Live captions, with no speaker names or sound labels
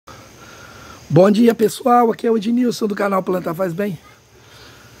Bom dia, pessoal, aqui é o Ednilson do canal Planta Faz Bem.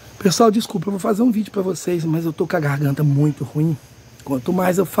 Pessoal, desculpa, eu vou fazer um vídeo pra vocês, mas eu tô com a garganta muito ruim. Quanto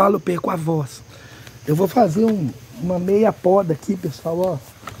mais eu falo, eu perco a voz. Eu vou fazer uma meia poda aqui, pessoal, ó.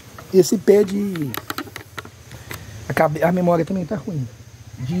 Esse pé de... A memória também tá ruim.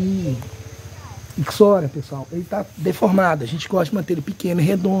 De ixora, pessoal, ele tá deformado. A gente gosta de manter ele pequeno e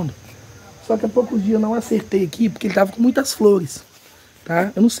redondo. Só que há poucos dias eu não acertei aqui, porque ele tava com muitas flores.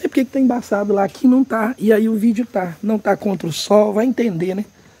 Tá? Eu não sei porque que tá embaçado lá, aqui não tá, e aí o vídeo tá, não tá contra o sol, vai entender, né?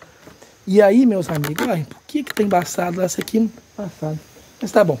 E aí, meus amigos, olha, por que que tá embaçado lá, essa aqui não tá embaçado.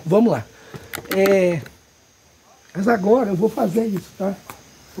 Mas tá bom, vamos lá. Mas agora eu vou fazer isso, tá?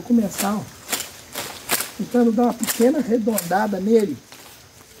 Vou começar, ó, tentando dar uma pequena arredondada nele,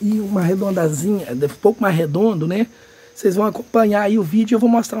 e uma arredondazinha, um pouco mais redondo, né? Vocês vão acompanhar aí o vídeo e eu vou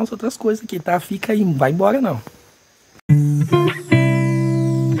mostrar umas outras coisas aqui, tá? Fica aí, não vai embora não.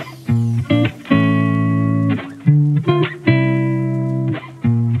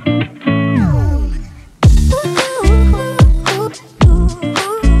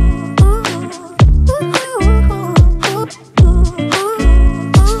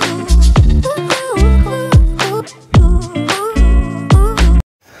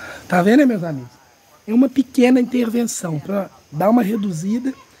 Tá vendo, né, meus amigos? É uma pequena intervenção para dar uma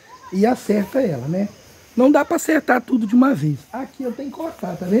reduzida e acerta ela, né? Não dá para acertar tudo de uma vez. Aqui eu tenho que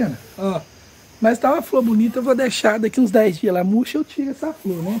cortar, tá vendo? Ó, mas tá uma flor bonita, eu vou deixar daqui uns 10 dias ela murcha, eu tiro essa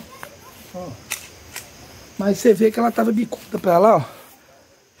flor, né? Ó. Mas você vê que ela tava bicuda para lá, ó.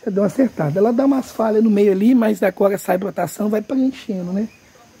 Já deu uma acertada. Ela dá umas falhas no meio ali, mas agora sai brotação, vai preenchendo, né?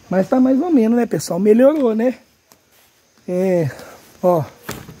 Mas tá mais ou menos, né, pessoal? Melhorou, né? Ó.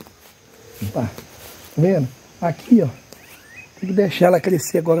 Opa, tá vendo? Aqui, ó. Tem que deixar ela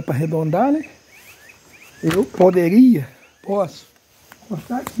crescer agora para arredondar, né? Eu posso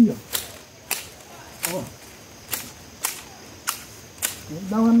cortar aqui, ó. Ó. Vou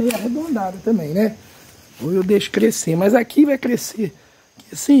dar uma meia arredondada também, né? Ou eu deixo crescer, mas aqui vai crescer. Aqui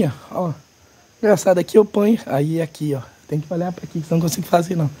assim, ó. Engraçado, aqui eu ponho, aí aqui, ó. Tem que olhar para aqui, que eu não consigo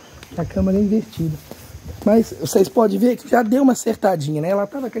fazer, não. A câmera é invertida. Mas vocês podem ver que já deu uma acertadinha, né? Ela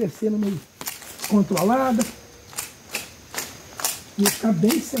tava crescendo meio controlada. E tá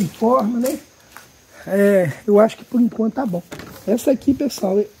bem sem forma, né? Eu acho que por enquanto tá bom. Essa aqui,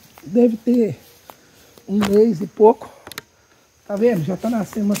 pessoal, deve ter um mês e pouco. Tá vendo? Já tá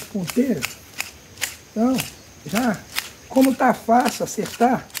nascendo umas ponteiras. Então, já, como tá fácil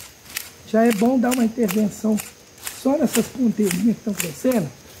acertar, já é bom dar uma intervenção só nessas ponteirinhas que estão crescendo.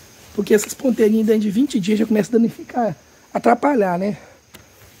 Porque essas ponteirinhas dentro de 20 dias já começam a danificar, atrapalhar, né?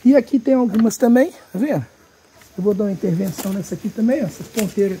 E aqui tem algumas também, tá vendo? Eu vou dar uma intervenção nessa aqui também, ó. Essas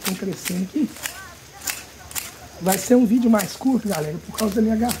ponteiras estão crescendo aqui. Vai ser um vídeo mais curto, galera, por causa da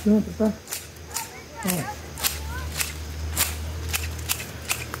minha garganta, tá? Ó.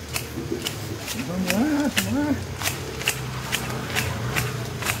 Vamos lá.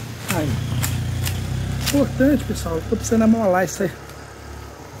 Aí. Importante, pessoal, eu tô precisando amolar essa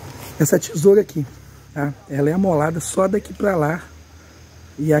tesoura aqui, tá? Ela é amolada só daqui pra lá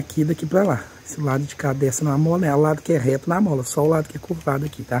e aqui daqui pra lá. Esse lado de cá dessa não amola, né? O lado que é reto não amola, só o lado que é curvado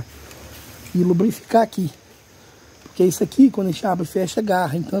aqui, tá? E lubrificar aqui. Porque isso aqui, quando a gente abre e fecha,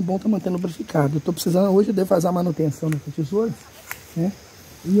 agarra. Então é bom tá mantendo lubrificado. Eu tô precisando, hoje eu devo fazer a manutenção dessa tesoura, né?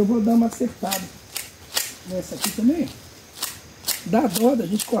 E eu vou dar uma acertada nessa aqui também. Dá dó da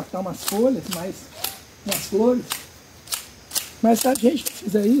gente cortar umas folhas, umas flores. Mas se a gente não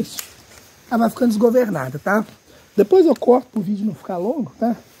fizer isso, ela vai ficando desgovernada, tá? Depois eu corto para o vídeo não ficar longo,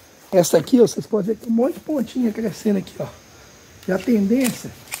 tá? Essa aqui, ó, vocês podem ver que tem um monte de pontinha crescendo aqui, ó. E a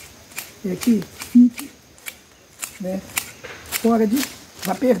tendência é que fique, né? Fora de...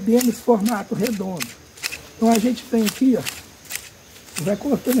 vai perdendo esse formato redondo. Então a gente vem aqui, ó. Vai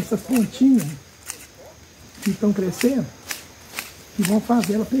cortando essas pontinhas que estão crescendo. E vão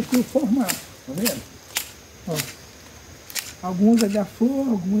fazer ela perder o formato, tá vendo? Ó. Alguns é da flor,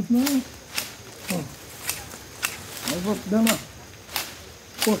 alguns não. Ó. Eu vou dando uma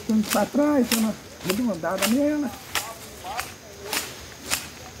cortando para trás, dando uma arredondada nela.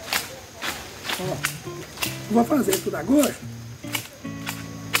 Ó. Eu vou fazer tudo agora.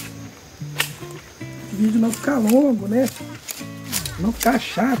 O vídeo não ficar longo, né? Não ficar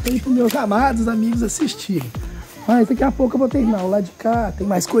chato aí para os meus amados amigos assistirem. Mas daqui a pouco eu vou terminar. O lado de cá tem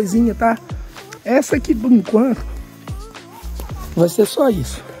mais coisinha, tá? Essa aqui, por enquanto, vai ser só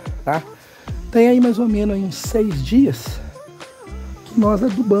isso, tá? Tem aí mais ou menos aí uns 6 dias que nós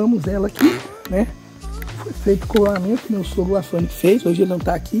adubamos ela aqui, né? Foi feito colamento, meu sogro Afane fez, hoje ele não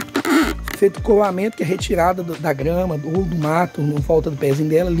tá aqui. Feito colamento, que é retirada da grama ou do mato, em volta do pezinho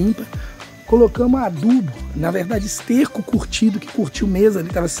dela, limpa. Colocamos adubo, na verdade esterco curtido, que curtiu o mês ali,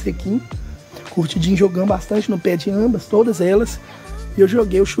 tava sequinho. Curtidinho, jogamos bastante no pé de ambas, todas elas. E eu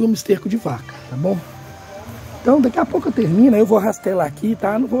joguei o churume esterco de vaca, tá bom? Então daqui a pouco eu termino, eu vou rastelar aqui,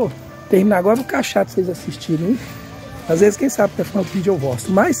 tá? Não vou terminar agora, vou ficar chato pra vocês assistirem, hein? Às vezes, quem sabe, até final do vídeo eu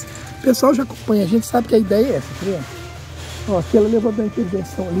mostro. Mas o pessoal já acompanha, a gente sabe que a ideia é essa, tá vendo? Ó, aqui ela levou da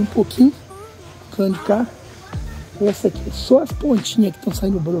intervenção ali um pouquinho, cano de cá. Essa aqui, só as pontinhas que estão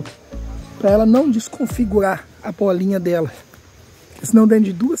saindo broto, para ela não desconfigurar a bolinha dela. Porque senão dentro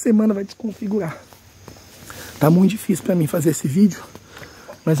de 2 semanas vai desconfigurar. Tá muito difícil para mim fazer esse vídeo,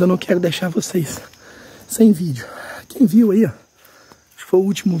 mas eu não quero deixar vocês sem vídeo. Quem viu aí, ó, acho que foi o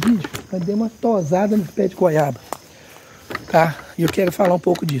último vídeo, eu dei uma tosada no pé de goiaba, tá? E eu quero falar um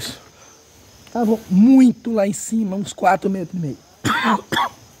pouco disso. Tava muito lá em cima, uns 4,5 metros.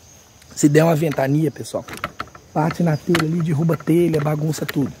 Se der uma ventania, pessoal, bate na telha ali, derruba a telha, bagunça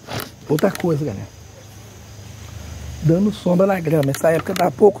tudo. Outra coisa, galera, dando sombra na grama. Essa época dá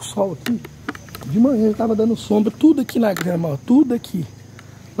pouco sol aqui. De manhã eu tava dando sombra, tudo aqui na grama, ó, tudo aqui.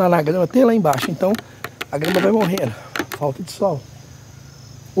 Lá na grama, até lá embaixo. Então a grama vai morrendo, falta de sol.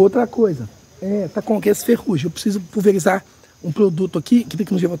 Outra coisa, tá com esse ferrugem. Eu preciso pulverizar um produto aqui, que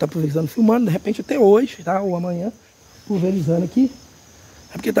daqui um dia eu vou estar pulverizando, filmando, de repente até hoje, tá? Ou amanhã, pulverizando aqui.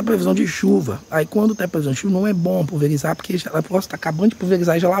 É porque tá previsão de chuva. Aí quando tá previsão de chuva não é bom pulverizar, porque ela posso estar acabando de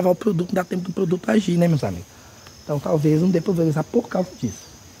pulverizar e já lavar o produto, não dá tempo do produto agir, né, meus amigos? Então talvez não dê pulverizar por causa disso.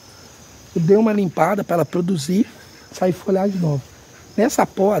 Eu dei uma limpada para ela produzir, sair folhagem de novo. Nessa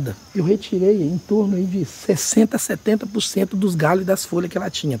poda, eu retirei em torno aí de 60% a 70% dos galhos e das folhas que ela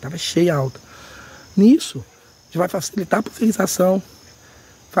tinha. Tava cheia, alta. Nisso, já vai facilitar a pulverização,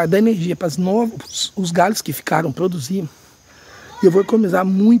 vai dar energia para os galhos que ficaram produzir. E eu vou economizar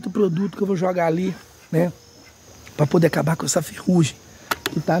muito produto que eu vou jogar ali, né? Para poder acabar com essa ferrugem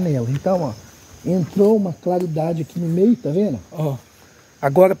que tá nela. Então, ó, entrou uma claridade aqui no meio, tá vendo? Ó,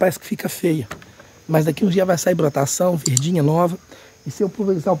 agora parece que fica feia. Mas daqui uns dias vai sair brotação, verdinha nova. E se eu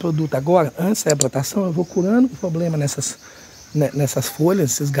pulverizar o produto agora, antes da brotação, eu vou curando o problema nessas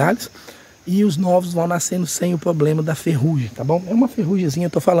folhas, nesses galhos. E os novos vão nascendo sem o problema da ferrugem, tá bom? É uma ferrugemzinha,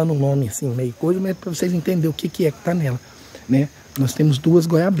 eu tô falando um nome assim, meio coisa, mas para vocês entenderem o que é que tá nela, né? Nós temos 2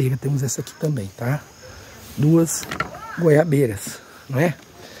 goiabeiras, temos essa aqui também, tá? 2 goiabeiras, não é?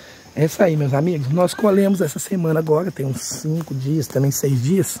 É isso aí, meus amigos. Nós colhemos essa semana agora, tem uns 5 dias, também 6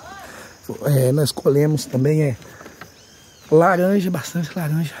 dias. Nós colhemos também laranja, bastante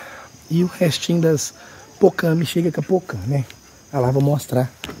laranja. E o restinho das pocame, chega com a pocã, né? Ah lá, vou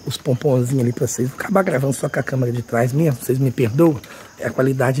mostrar os pomponzinhos ali pra vocês. Vou acabar gravando só com a câmera de trás mesmo, vocês me perdoam. A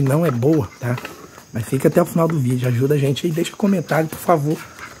qualidade não é boa, tá? Mas fica até o final do vídeo, ajuda a gente aí. Deixa um comentário, por favor.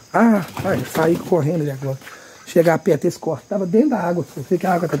 Ah, vai sair correndo ali agora. Chegar perto desse corte, tava dentro da água. Você vê que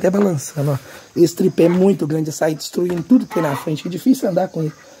a água tá até balançando, ó. Esse tripé é muito grande, eu sair destruindo tudo que tem na frente. É difícil andar com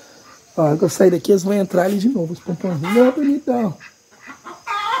ele. Ó, quando eu sair daqui, eles vão entrar ali de novo, os pomponzinhos. Ó, bonitão.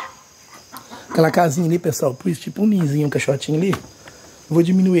 Aquela casinha ali, pessoal, pus tipo um ninzinho, um caixotinho ali. Eu vou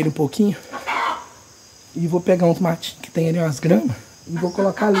diminuir ele um pouquinho. E vou pegar uns matinhos que tem ali, umas gramas. E vou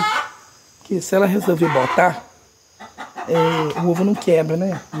colocar ali. Porque se ela resolver botar, o ovo não quebra,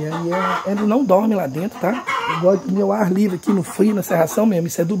 né? E aí ela não dorme lá dentro, tá? Eu gosto do meu ar livre aqui no frio, na serração mesmo.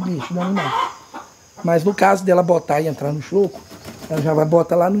 Isso é do bicho, do animal. Mas no caso dela botar e entrar no choco, ela já vai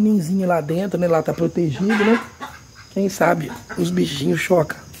botar lá no ninzinho lá dentro, né? Lá tá protegido, né? Quem sabe os bichinhos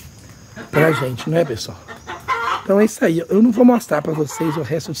chocam pra gente, não é, pessoal? Então é isso aí. Eu não vou mostrar pra vocês o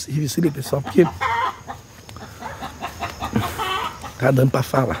resto do serviço ali, pessoal, porque tá dando pra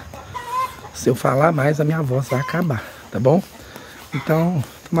falar. Se eu falar mais, a minha voz vai acabar, tá bom? Então,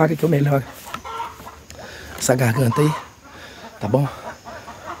 tomara que eu melhore essa garganta aí, tá bom?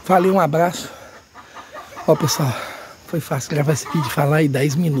 Valeu, um abraço. Ó, pessoal, foi fácil gravar esse vídeo e falar em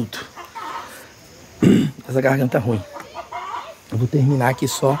 10 minutos. Essa garganta é ruim. Eu vou terminar aqui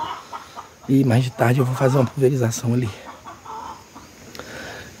só. E mais de tarde eu vou fazer uma pulverização ali.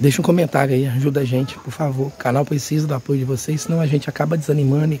 Deixa um comentário aí, ajuda a gente, por favor. O canal precisa do apoio de vocês, senão a gente acaba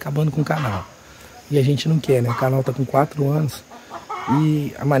desanimando e acabando com o canal. E a gente não quer, né? O canal tá com 4 anos.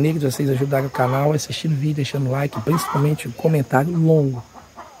 E a maneira de vocês ajudarem o canal é assistindo o vídeo, deixando like, principalmente um comentário longo,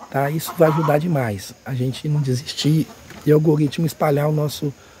 tá? Isso vai ajudar demais. A gente não desistir e o algoritmo espalhar o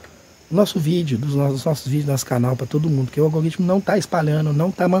nosso vídeo, dos nossos vídeos do nosso canal para todo mundo. Porque o algoritmo não tá espalhando,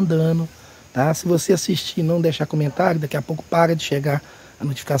 não tá mandando, tá? Se você assistir e não deixar comentário, daqui a pouco para de chegar a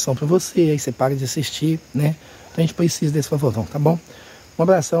notificação para você, aí você para de assistir, né? Então a gente precisa desse favorzão, tá bom? Um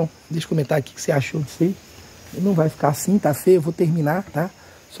abração, deixa eu comentar aqui o que você achou disso aí. Não vai ficar assim, tá feio, eu vou terminar, tá?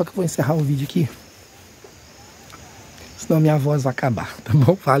 Só que eu vou encerrar o vídeo aqui senão minha voz vai acabar, tá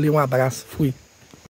bom? Valeu, um abraço, fui.